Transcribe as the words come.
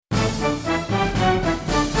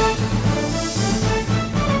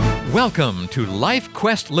Welcome to Life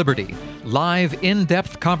Quest Liberty, live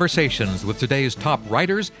in-depth conversations with today's top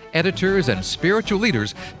writers, editors, and spiritual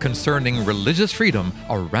leaders concerning religious freedom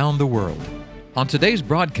around the world. On today's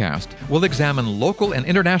broadcast, we'll examine local and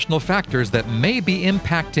international factors that may be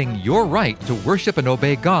impacting your right to worship and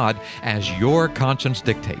obey God as your conscience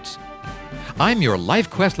dictates. I'm your Life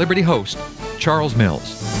Quest Liberty host, Charles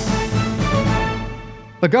Mills.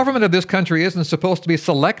 The government of this country isn't supposed to be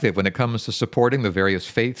selective when it comes to supporting the various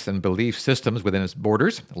faiths and belief systems within its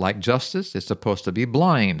borders. Like justice, it's supposed to be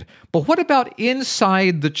blind. But what about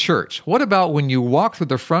inside the church? What about when you walk through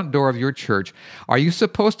the front door of your church? Are you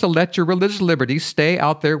supposed to let your religious liberty stay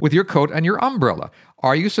out there with your coat and your umbrella?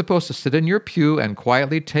 Are you supposed to sit in your pew and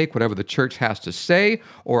quietly take whatever the church has to say?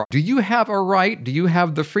 Or do you have a right? Do you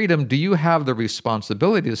have the freedom? Do you have the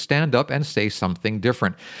responsibility to stand up and say something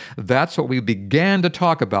different? That's what we began to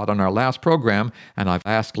talk about on our last program, and I've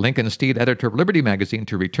asked Lincoln Steed, editor of Liberty Magazine,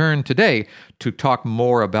 to return today to talk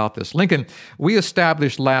more about this. Lincoln, we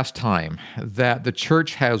established last time that the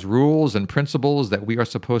church has rules and principles that we are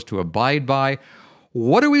supposed to abide by.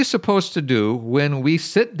 What are we supposed to do when we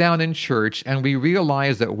sit down in church and we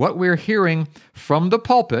realize that what we're hearing from the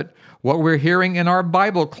pulpit, what we're hearing in our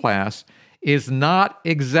Bible class, is not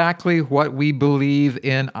exactly what we believe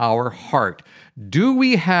in our heart? Do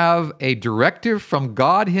we have a directive from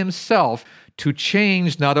God Himself to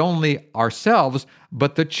change not only ourselves,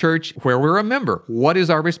 but the church where we're a member? What is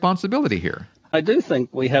our responsibility here? I do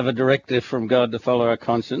think we have a directive from God to follow our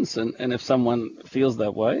conscience, and if someone feels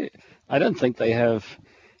that way, I don't think they have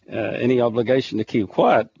any obligation to keep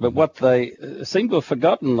quiet. But what they seem to have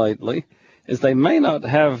forgotten lately is they may not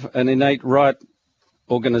have an innate right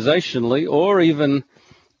organizationally or even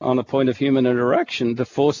on a point of human interaction to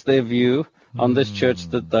force their view on this church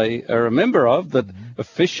that they are a member of that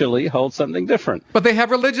officially holds something different. But they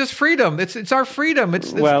have religious freedom. It's our freedom. They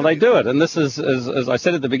do it. And this is, as I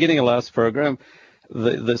said at the beginning of last program,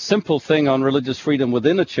 the simple thing on religious freedom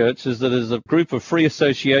within a church is that it's a group of free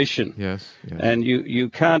association. Yes. And you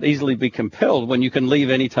can't easily be compelled when you can leave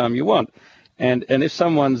anytime you want. And if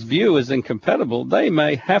someone's view is incompatible, they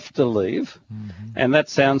may have to leave. Mm-hmm. And that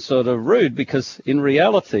sounds sort of rude because in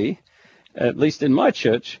reality, at least in my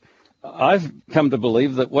church, I've come to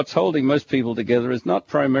believe that what's holding most people together is not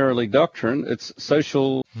primarily doctrine, it's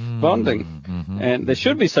social bonding. Mm-hmm. And there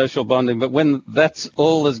should be social bonding, but when that's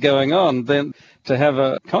all that's going on, then to have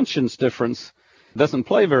a conscience difference doesn't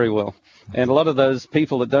play very well. And a lot of those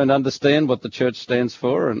people that don't understand what the church stands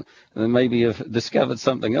for and maybe have discovered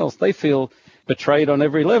something else, they feel betrayed on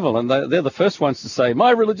every level. And they're the first ones to say, my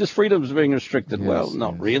religious freedom is being restricted. Yes, well,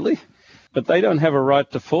 not really. But they don't have a right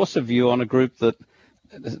to force a view on a group that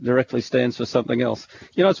directly stands for something else.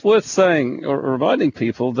 You know, it's worth saying or reminding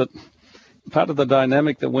people that part of the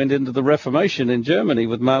dynamic that went into the Reformation in Germany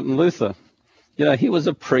with Martin Luther, you know, he was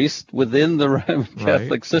a priest within the Roman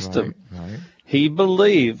Catholic system. Right. He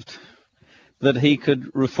believed that he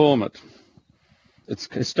could reform it. It's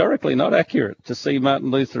historically not accurate to see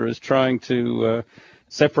Martin Luther as trying to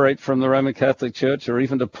separate from the Roman Catholic Church or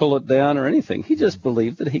even to pull it down or anything. He just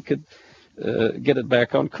believed that he could get it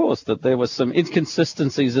back on course, that there were some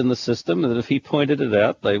inconsistencies in the system, that if he pointed it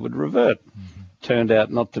out, they would revert. Mm-hmm. Turned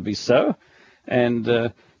out not to be so, and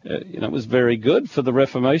it was very good for the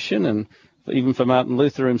Reformation and even for Martin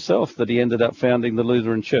Luther himself that he ended up founding the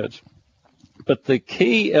Lutheran Church. But the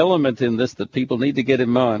key element in this that people need to get in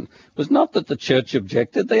mind was not that the church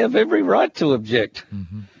objected. They have every right to object,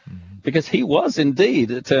 because he was indeed,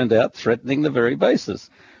 it turned out, threatening the very basis.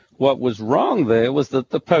 What was wrong there was that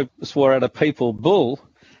the Pope swore out a papal bull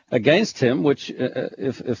against him, which,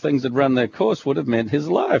 if things had run their course, would have meant his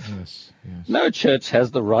life. Yes. No church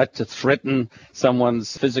has the right to threaten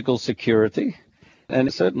someone's physical security.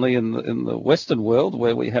 And certainly in the Western world,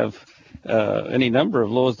 where we have any number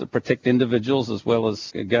of laws that protect individuals as well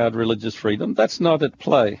as guard religious freedom, that's not at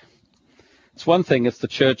play. It's one thing if the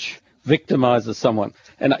church victimizes someone.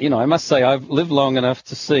 And, I must say I've lived long enough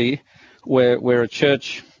to see where a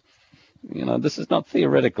church... this is not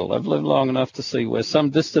theoretical. I've lived long enough to see where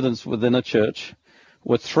some dissidents within a church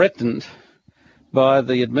were threatened by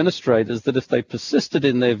the administrators that if they persisted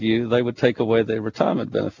in their view, they would take away their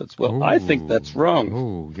retirement benefits. Well, I think that's wrong.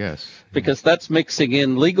 Oh, yes. Because that's mixing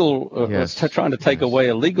in legal, trying to take away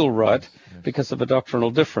a legal right because of a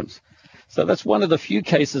doctrinal difference. So that's one of the few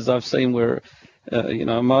cases I've seen where,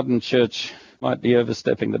 a modern church might be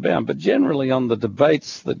overstepping the bound. But generally on the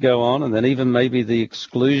debates that go on, and then even maybe the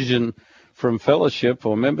exclusion from fellowship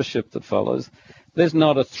or membership that follows, there's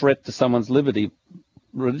not a threat to someone's liberty,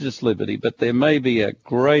 religious liberty, but there may be a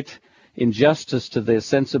great injustice to their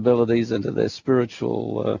sensibilities and to their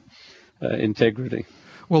spiritual integrity.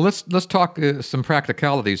 Well, let's talk some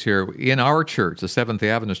practicalities here. In our church, the Seventh-day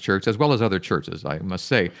Adventist Church, as well as other churches, I must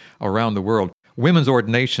say, around the world, women's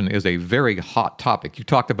ordination is a very hot topic. You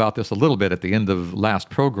talked about this a little bit at the end of last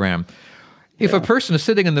program. If a person is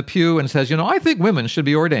sitting in the pew and says, I think women should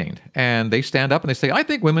be ordained, and they stand up and they say, I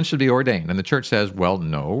think women should be ordained, and the church says, well,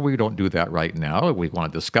 no, we don't do that right now. We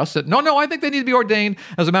want to discuss it. No, I think they need to be ordained.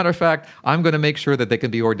 As a matter of fact, I'm going to make sure that they can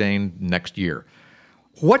be ordained next year.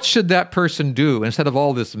 What should that person do instead of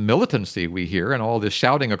all this militancy we hear and all this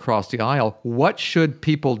shouting across the aisle? What should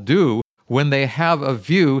people do when they have a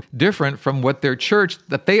view different from what their church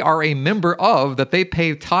that they are a member of, that they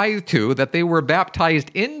pay tithe to, that they were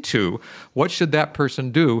baptized into? What should that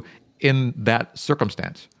person do in that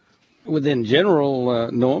circumstance? Within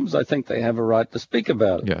general norms, I think they have a right to speak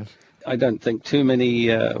about it. Yes. I don't think too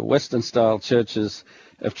many Western-style churches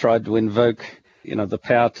have tried to invoke, the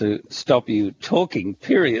power to stop you talking,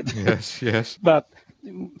 period. Yes. But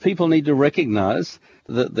people need to recognize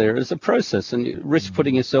that there is a process, and you risk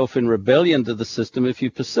putting yourself in rebellion to the system if you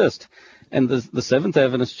persist. And the Seventh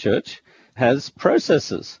Adventist Church has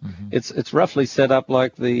processes. Mm-hmm. It's roughly set up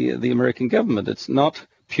like the American government. It's not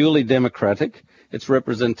purely democratic. It's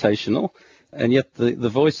representational. And yet the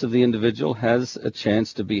voice of the individual has a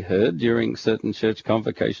chance to be heard during certain church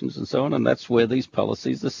convocations and so on, and that's where these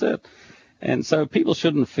policies are set. And so people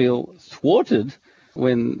shouldn't feel thwarted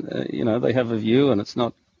when, they have a view and it's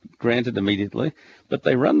not granted immediately, but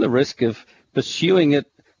they run the risk of pursuing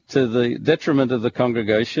it to the detriment of the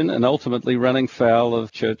congregation and ultimately running foul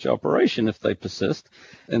of church operation if they persist.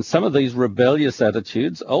 And some of these rebellious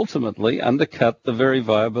attitudes ultimately undercut the very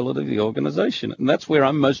viability of the organization. And that's where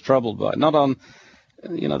I'm most troubled by, not on,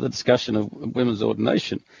 the discussion of women's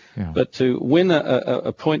ordination, but to win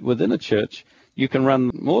a point within a church, you can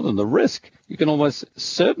run more than the risk. You can almost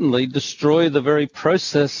certainly destroy the very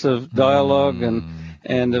process of dialogue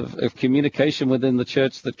and of communication within the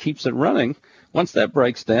church that keeps it running. Once that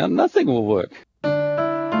breaks down, nothing will work.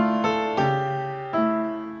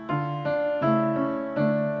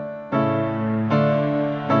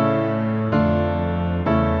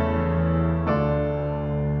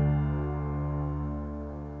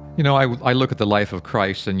 I look at the life of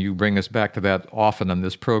Christ, and you bring us back to that often on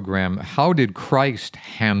this program. How did Christ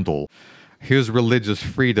handle his religious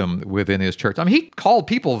freedom within his church? I mean, he called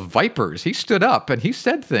people vipers. He stood up and he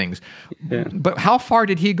said things. Yeah. But how far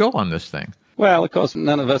did he go on this thing? Well, of course,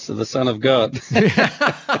 none of us are the Son of God.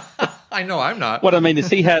 I know I'm not. What I mean is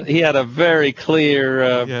he had a very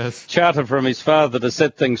clear charter from his father to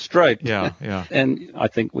set things straight. Yeah. And I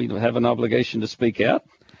think we have an obligation to speak out.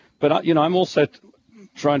 But, I'm also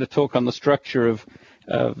trying to talk on the structure of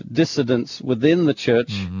dissidence within the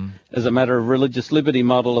church as a matter of religious liberty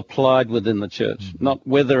model applied within the church, not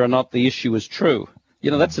whether or not the issue is true.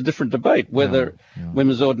 That's a different debate, whether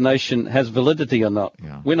women's ordination has validity or not.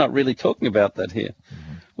 We're not really talking about that here.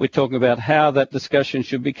 We're talking about how that discussion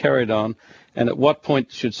should be carried on, and at what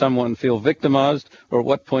point should someone feel victimized, or at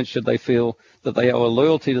what point should they feel that they owe a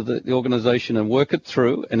loyalty to the organization and work it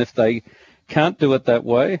through. And if they can't do it that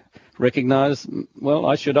way, recognize, well,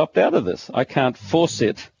 I should opt out of this. I can't force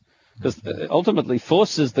it, because ultimately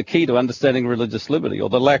force is the key to understanding religious liberty, or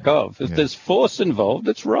the lack of. If there's force involved,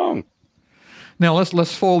 it's wrong. Now,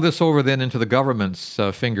 let's fold this over then into the government's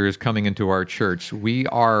fingers coming into our church. We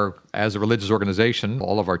are, as a religious organization,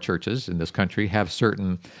 all of our churches in this country have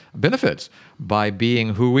certain benefits by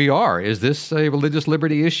being who we are. Is this a religious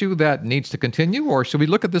liberty issue that needs to continue, or should we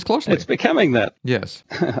look at this closely? It's becoming that. Yes.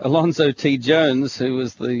 Alonzo T. Jones, who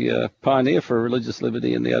was the pioneer for religious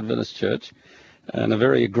liberty in the Adventist Church, and a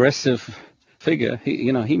very aggressive figure,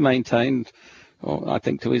 he maintained, I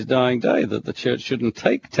think to his dying day, that the church shouldn't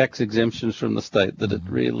take tax exemptions from the state, that it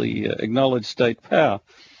really acknowledged state power.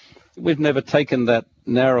 We've never taken that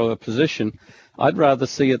narrower position. I'd rather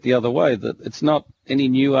see it the other way, that it's not any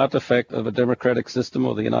new artifact of a democratic system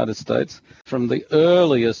or the United States. From the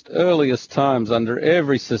earliest times under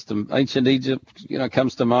every system, ancient Egypt,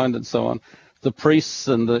 comes to mind and so on, the priests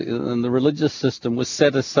and the religious system was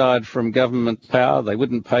set aside from government power. They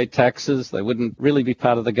wouldn't pay taxes. They wouldn't really be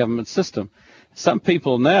part of the government system. Some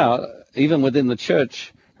people now, even within the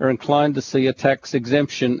church, are inclined to see a tax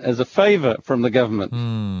exemption as a favor from the government.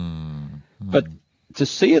 But to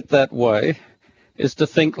see it that way is to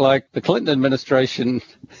think like the Clinton administration,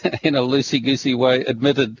 in a loosey-goosey way,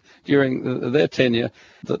 admitted during their tenure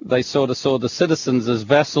that they sort of saw the citizens as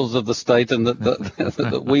vassals of the state, and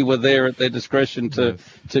that we were there at their discretion to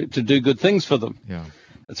do good things for them. Yeah.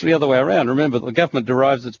 It's the other way around. Remember, the government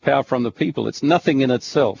derives its power from the people. It's nothing in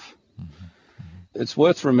itself. It's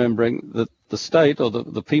worth remembering that the state or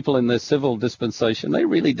the people in their civil dispensation, they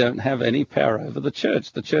really don't have any power over the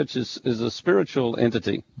church. The church is a spiritual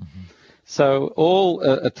entity. So all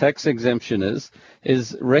a tax exemption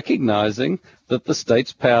is recognizing that the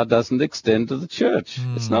state's power doesn't extend to the church.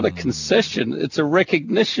 It's not a concession, it's a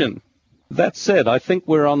recognition. That said, I think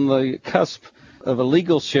we're on the cusp of a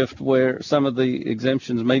legal shift where some of the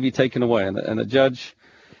exemptions may be taken away, and a judge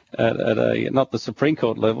at a, not the Supreme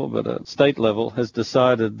Court level, but a state level, has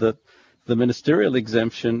decided that the ministerial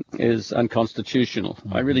exemption is unconstitutional.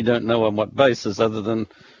 I really don't know on what basis, other than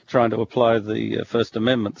trying to apply the First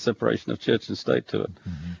Amendment, separation of church and state, to it.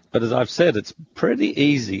 But as I've said, it's pretty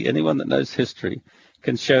easy. Anyone that knows history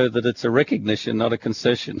can show that it's a recognition, not a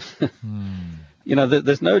concession. You know,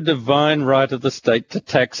 there's no divine right of the state to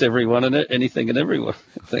tax everyone and anything and everyone.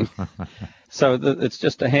 So it's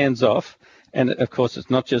just a hands-off. And, of course, it's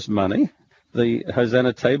not just money. The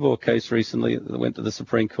Hosanna Tabor case recently that went to the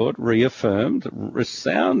Supreme Court reaffirmed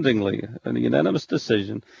resoundingly, in a unanimous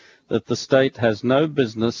decision, that the state has no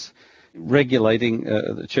business regulating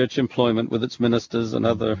the church employment with its ministers and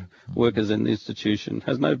other workers in the institution,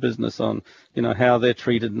 has no business on, you know, how they're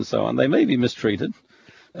treated and so on. They may be mistreated,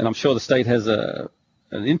 and I'm sure the state has an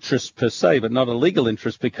interest per se, but not a legal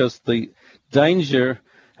interest, because the danger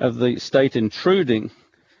of the state intruding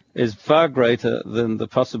is far greater than the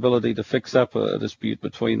possibility to fix up a dispute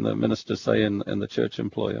between the minister, say, and the church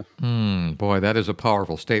employer. Boy, that is a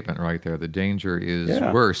powerful statement right there. The danger is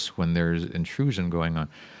worse when there's intrusion going on.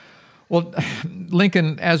 Well,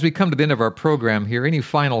 Lincoln, as we come to the end of our program here, any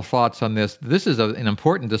final thoughts on this? This is an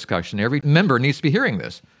important discussion. Every member needs to be hearing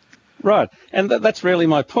this. Right. And that's really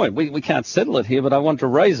my point. We can't settle it here, but I want to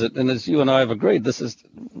raise it. And as you and I have agreed, this is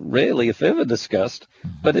rarely, if ever, discussed.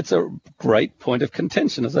 But it's a great point of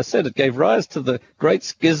contention. As I said, it gave rise to the great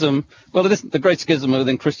schism. Well, it isn't the great schism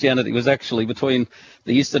within Christianity. It was actually between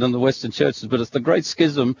the Eastern and the Western churches. But it's the great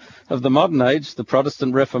schism of the modern age, the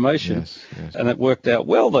Protestant Reformation. Yes. And it worked out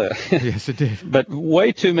well there. Yes, it did. But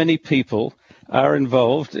way too many people are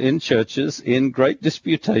involved in churches in great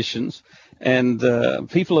disputations. And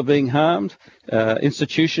people are being harmed,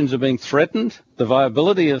 institutions are being threatened. The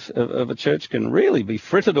viability of a church can really be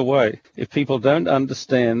frittered away if people don't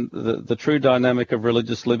understand the true dynamic of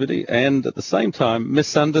religious liberty, and at the same time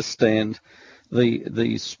misunderstand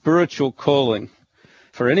the spiritual calling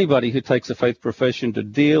for anybody who takes a faith profession to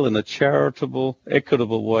deal in a charitable,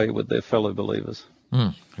 equitable way with their fellow believers.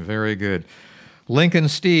 Very good. Lincoln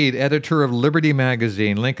Steed, editor of Liberty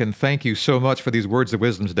Magazine. Lincoln, thank you so much for these words of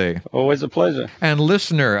wisdom today. Always a pleasure. And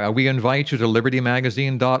listener, we invite you to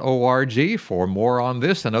libertymagazine.org for more on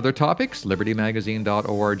this and other topics.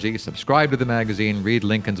 libertymagazine.org. Subscribe to the magazine. Read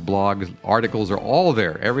Lincoln's blogs. Articles are all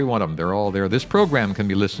there. Every one of them. They're all there. This program can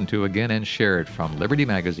be listened to again and shared from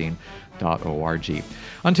libertymagazine.org.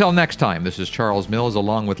 Until next time, this is Charles Mills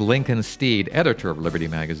along with Lincoln Steed, editor of Liberty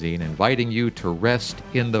Magazine, inviting you to rest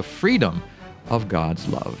in the freedom of God's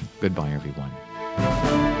love. Goodbye, everyone.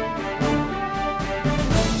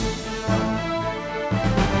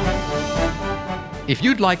 If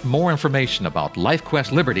you'd like more information about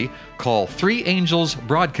LifeQuest Liberty, call Three Angels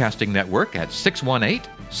Broadcasting Network at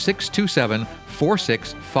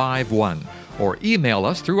 618-627-4651 or email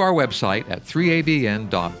us through our website at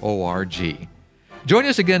 3abn.org. Join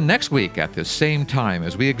us again next week at this same time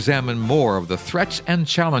as we examine more of the threats and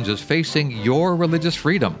challenges facing your religious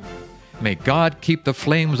freedom. May God keep the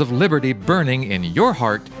flames of liberty burning in your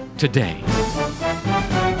heart today.